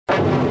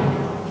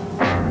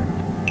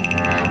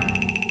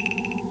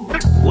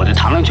我的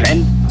螳螂拳，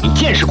你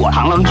见识过？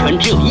螳螂拳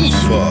只有一型，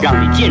让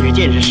你见识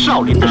见识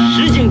少林的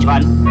实心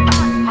拳。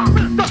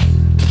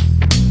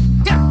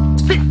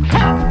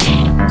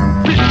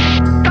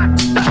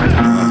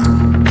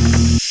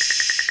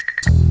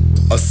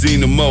 I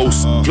seen the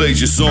most, played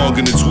your song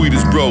and the tweet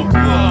is broke.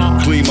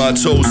 Clean my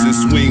toes and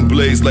swing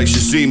blades like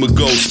Tsushima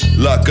ghost.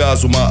 Lock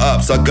eyes with my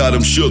ops, I got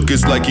him shook,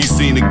 it's like he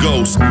seen a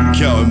ghost.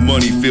 Counting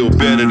money feel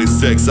better than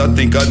sex, I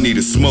think I need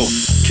a smoke.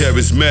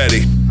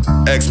 Charismatic,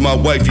 ask my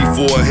wifey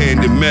for a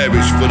hand in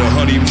marriage. For the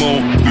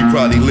honeymoon, we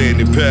probably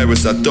land in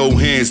Paris. I throw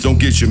hands, don't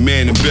get your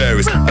man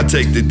embarrassed. I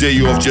take the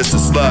day off just to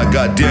slide,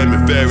 goddamn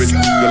embarrassed.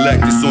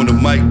 Galactus on the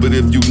mic, but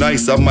if you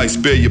nice, I might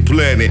spare your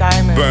planet.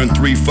 Burn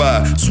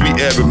 3-5, sweet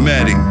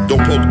aromatic.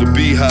 Don't poke the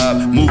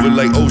beehive, moving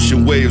like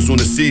ocean waves on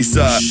the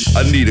seaside.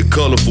 I need a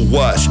colorful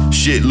watch,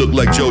 shit look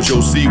like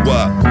JoJo CY.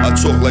 I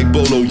talk like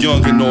Bolo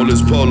Young and all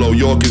this polo,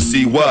 y'all can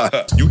see why.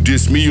 You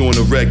diss me on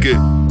the record,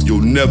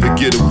 you'll never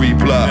get a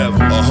reply.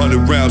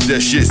 100 rounds,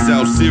 that shit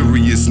sounds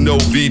serious, no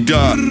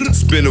V-Don.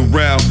 Spin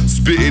around,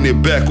 spitting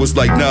it backwards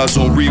like Nas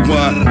on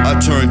rewind. I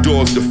turn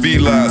dogs to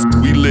felines,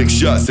 we lick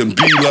shots and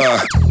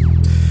beeline.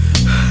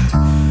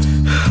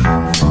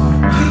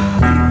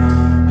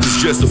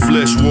 It's just a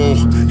flesh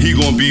wound, he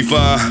gon' be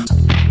fine.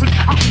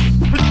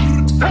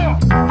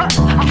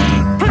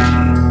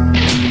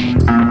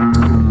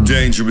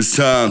 Dangerous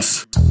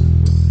times.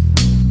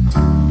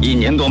 1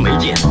年多没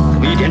见，怎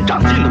么一点长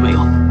进都没有？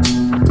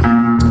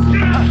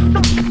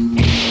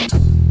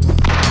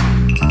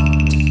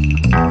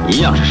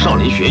一样是少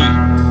林学艺，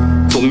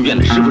东院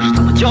的师傅是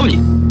怎么教你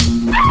的？